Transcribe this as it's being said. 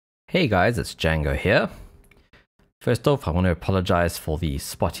Hey guys, it's Django here. First off, I want to apologize for the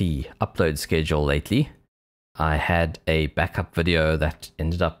spotty upload schedule lately. I had a backup video that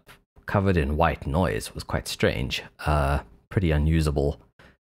ended up covered in white noise. It was quite strange. Pretty unusable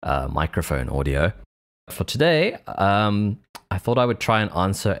microphone audio. For today, I thought I would try and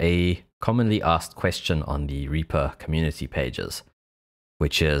answer a commonly asked question on the REAPER community pages,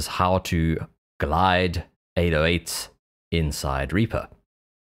 which is how to glide 808s inside REAPER.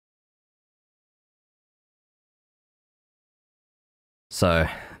 So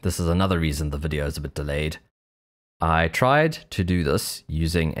this is another reason the video is a bit delayed. I tried to do this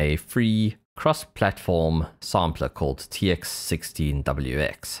using a free cross-platform sampler called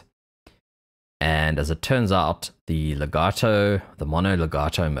TX16WX. And as it turns out, the mono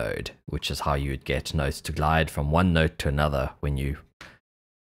legato mode, which is how you would get notes to glide from one note to another when you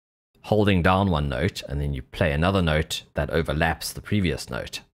holding down one note and then you play another note that overlaps the previous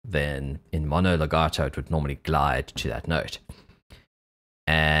note, then in mono legato it would normally glide to that note.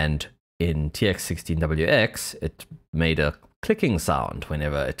 And in TX16WX, it made a clicking sound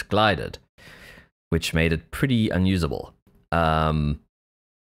whenever it glided, which made it pretty unusable. On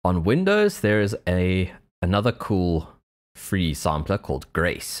Windows, there is another cool free sampler called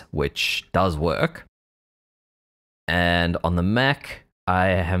Grace, which does work. And on the Mac, I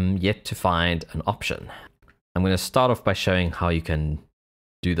am yet to find an option. I'm going to start off by showing how you can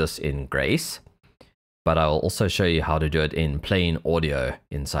do this in Grace, but I'll also show you how to do it in plain audio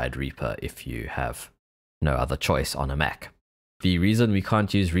inside REAPER if you have no other choice on a Mac. The reason we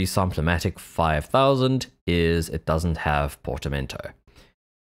can't use Resamplomatic 5000 is it doesn't have Portamento.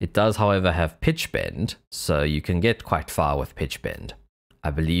 It does, however, have pitch bend, so you can get quite far with pitch bend.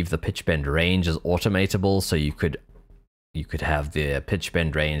 I believe the pitch bend range is automatable, so you could have the pitch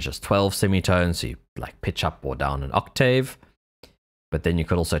bend range as 12 semitones, so you like pitch up or down an octave. But then you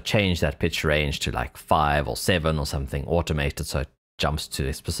could also change that pitch range to like 5 or 7 or something automated, so it jumps to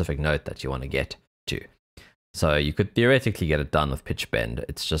a specific note that you want to get to. So you could theoretically get it done with pitch bend.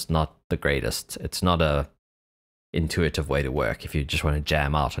 It's just not the greatest. It's not a intuitive way to work if you just want to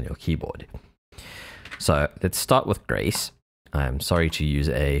jam out on your keyboard. So let's start with Grace. I'm sorry to use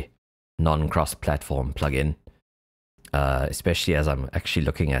a non-cross-platform plugin, especially as I'm actually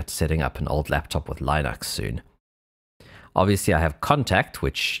looking at setting up an old laptop with Linux soon. Obviously, I have Contact,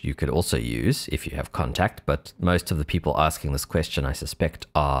 which you could also use if you have Contact, but most of the people asking this question, I suspect,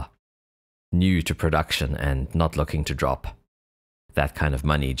 are new to production and not looking to drop that kind of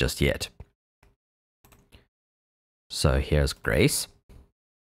money just yet. So here's Grace.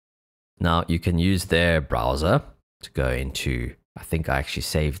 Now you can use their browser to go into, I think I actually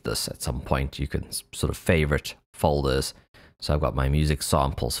saved this at some point. You can sort of favorite folders. So I've got my music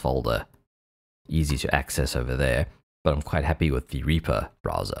samples folder, easy to access over there. But I'm quite happy with the REAPER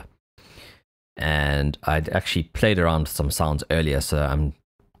browser. And I'd actually played around with some sounds earlier, so I'm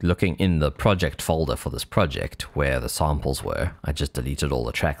looking in the project folder for this project where the samples were. I just deleted all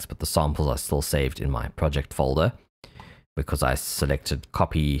the tracks, but the samples are still saved in my project folder because I selected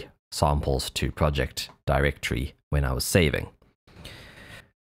copy samples to project directory when I was saving.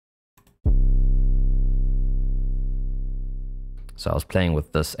 So I was playing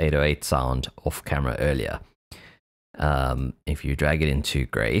with this 808 sound off camera earlier. If you drag it into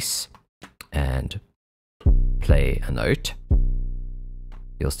Grace and play a note,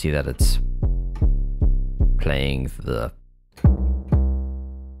 you'll see that it's playing the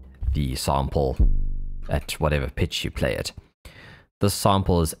sample at whatever pitch you play it. This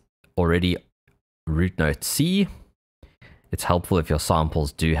sample is already root note C. It's helpful if your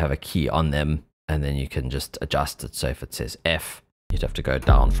samples do have a key on them, and then you can just adjust it. So if it says F, you'd have to go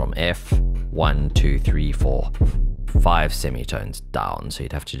down from F, 1, 2, 3, 4, 5 semitones down. So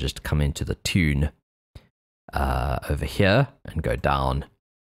you'd have to just come into the tune over here and go down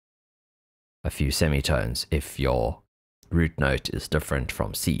a few semitones if your root note is different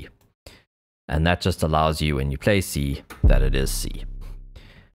from C. And that just allows you, when you play C, that it is C.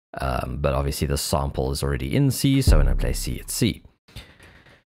 But obviously the sample is already in C, so when I play C, it's C.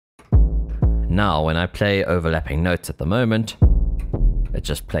 Now, when I play overlapping notes at the moment, it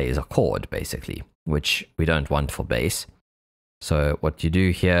just plays a chord, basically, which we don't want for bass. So what you do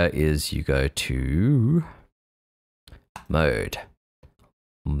here is you go to mode.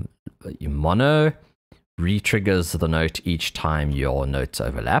 Mono re-triggers the note each time your notes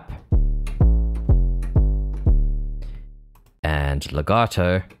overlap. And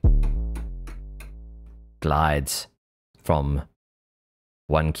legato glides from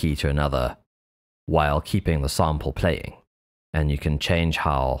one key to another while keeping the sample playing. And you can change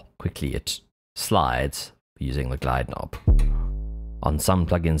how quickly it slides using the glide knob. On some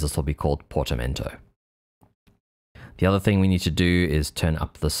plugins, this will be called Portamento. The other thing we need to do is turn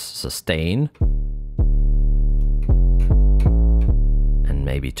up the sustain and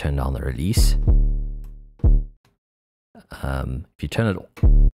maybe turn down the release. If you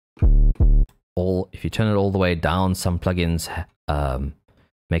turn it all the way down, some plugins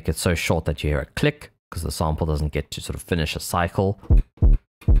make it so short that you hear a click because the sample doesn't get to sort of finish a cycle.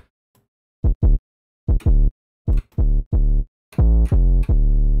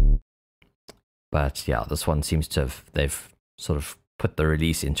 But yeah, this one seems to have, they've sort of put the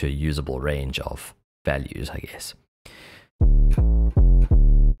release into a usable range of values, I guess.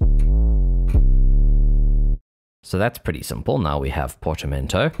 So that's pretty simple. Now we have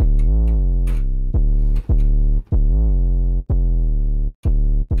Portamento.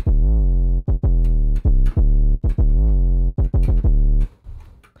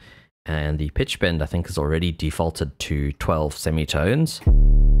 And the pitch bend, I think, is already defaulted to 12 semitones.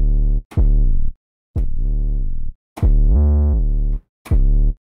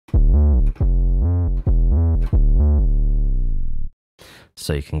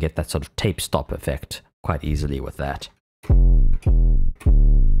 So you can get that sort of tape stop effect quite easily with that. I'm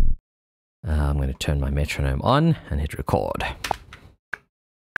going to turn my metronome on and hit record.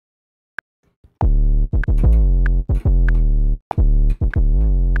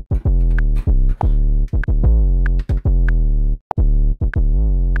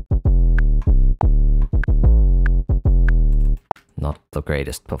 Not the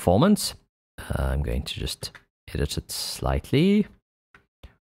greatest performance. I'm going to just edit it slightly.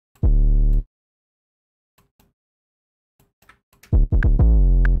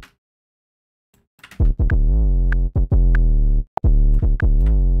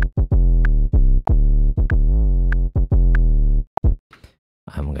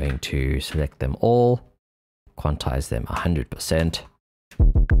 I'm going to select them all, quantize them 100%.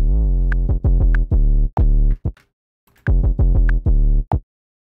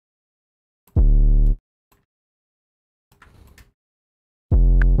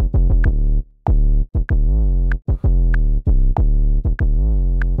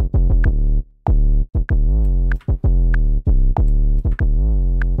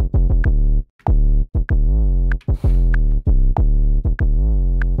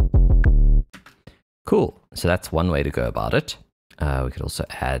 Cool, so that's one way to go about it. We could also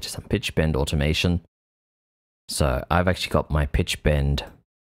add some pitch bend automation. So I've actually got my pitch bend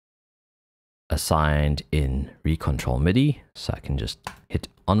assigned in recontrol MIDI, so I can just hit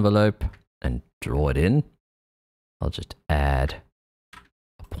envelope and draw it in. I'll just add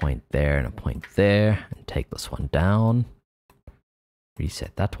a point there and a point there and take this one down.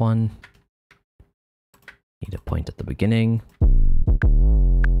 Reset that one. Need a point at the beginning.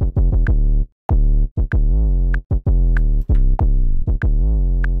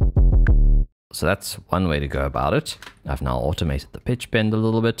 So that's one way to go about it. I've now automated the pitch bend a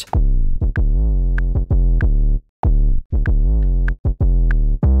little bit.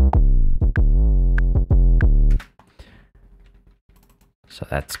 So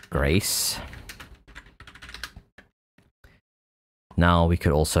that's Grace. Now we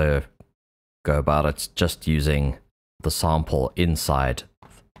could also go about it just using the sample inside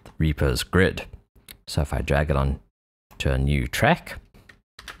REAPER's grid. So if I drag it on to a new track,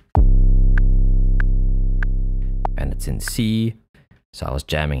 and it's in C, so I was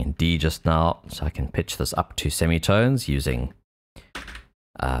jamming in D just now, so I can pitch this up to semitones using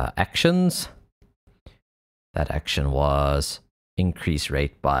actions. That action was increase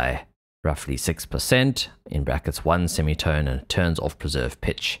rate by roughly 6%, in brackets 1 semitone, and it turns off preserve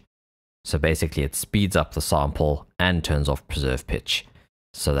pitch. So basically it speeds up the sample and turns off preserve pitch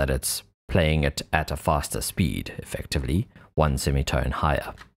so that it's playing it at a faster speed, effectively 1 semitone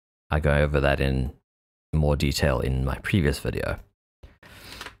higher. I go over that in more detail in my previous video.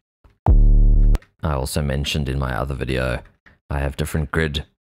 I also mentioned in my other video, I have different grid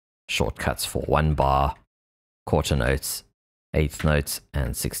shortcuts for 1 bar, quarter notes, 8th notes,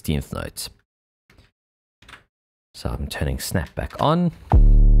 and 16th notes. So I'm turning snap back on.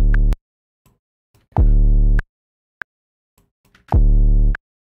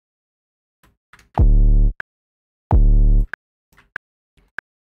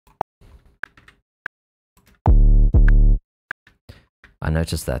 I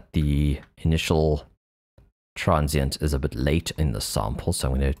noticed that the initial transient is a bit late in the sample, so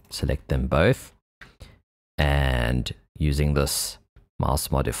I'm going to select them both. And using this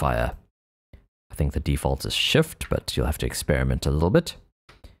mouse modifier, I think the default is shift, but you'll have to experiment a little bit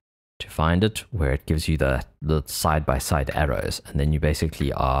to find it, where it gives you the side-by-side arrows, and then you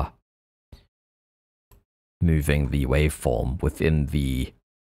basically are moving the waveform within the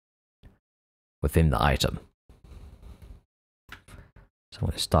item. So I'm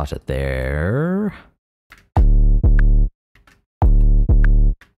going to start it there.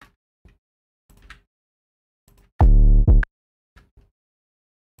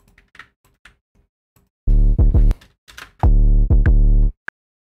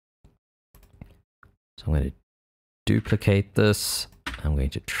 So I'm going to duplicate this. I'm going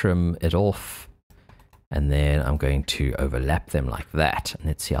to trim it off, and then I'm going to overlap them like that. And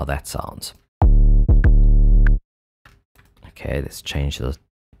let's see how that sounds. Okay, let's change the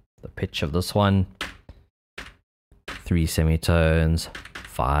pitch of this one. 3 semitones,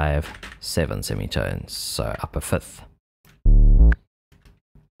 5, 7 semitones, so up a fifth.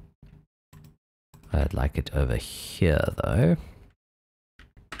 I'd like it over here though.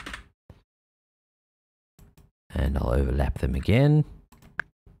 And I'll overlap them again.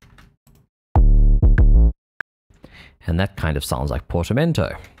 And that kind of sounds like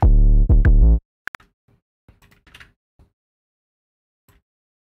Portamento.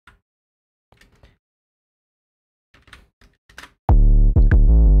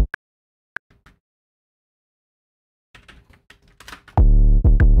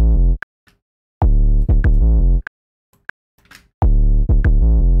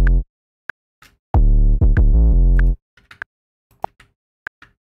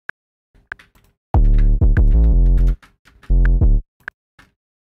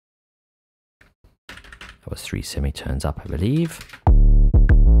 That was 3 semitones up, I believe.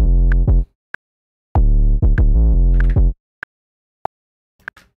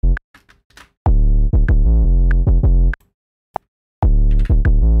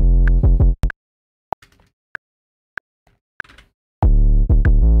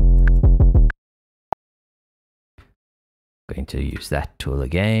 Going to use that tool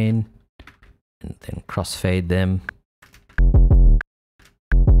again, and then crossfade them.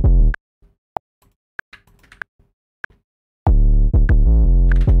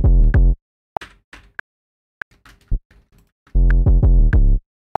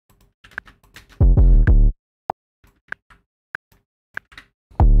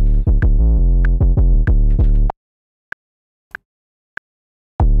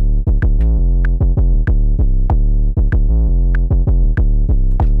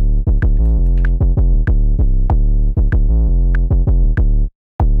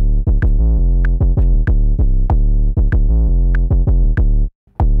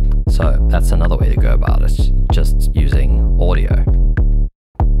 That's another way to go about it, just using audio.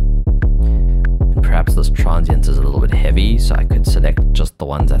 And perhaps this transient is a little bit heavy, so I could select just the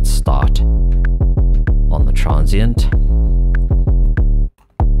ones that start on the transient,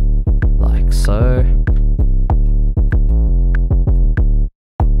 like so.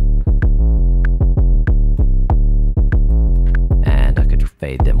 And I could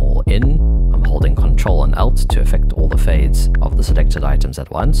fade them all in. I'm holding Ctrl and Alt to affect all the fades of the selected items at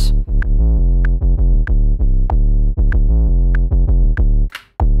once.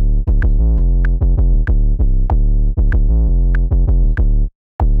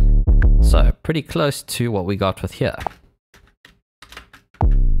 So pretty close to what we got with here.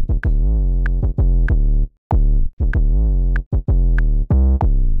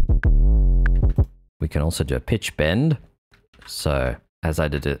 We can also do a pitch bend. So as I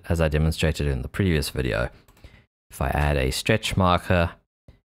demonstrated in the previous video, if I add a stretch marker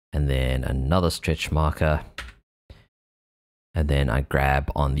and then another stretch marker, and then I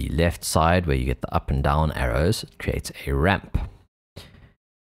grab on the left side where you get the up and down arrows, it creates a ramp.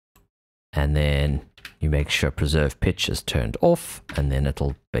 And then you make sure preserve pitch is turned off, and then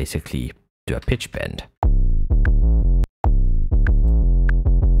it'll basically do a pitch bend.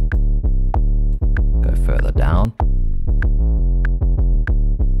 Go further down.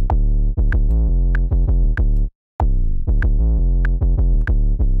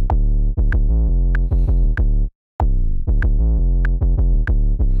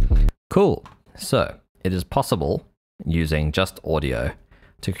 Cool. So it is possible using just audio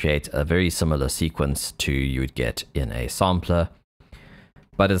to create a very similar sequence to you would get in a sampler,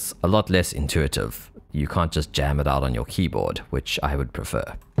 but it's a lot less intuitive. You can't just jam it out on your keyboard, which I would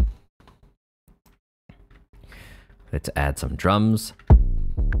prefer. Let's add some drums.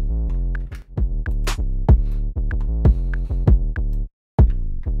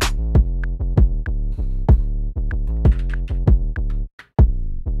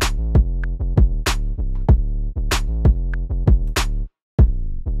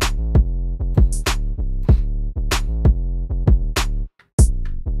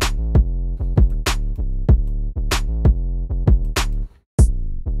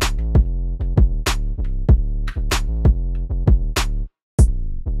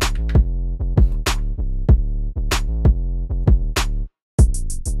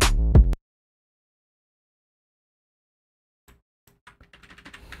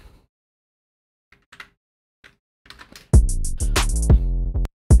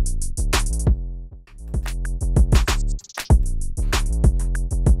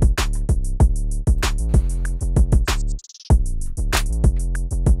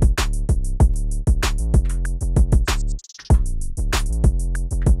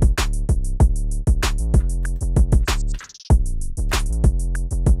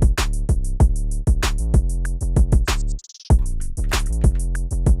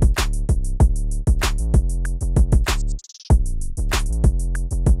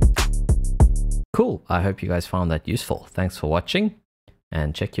 Cool. I hope you guys found that useful. Thanks for watching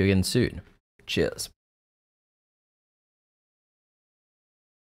and check you again soon. Cheers.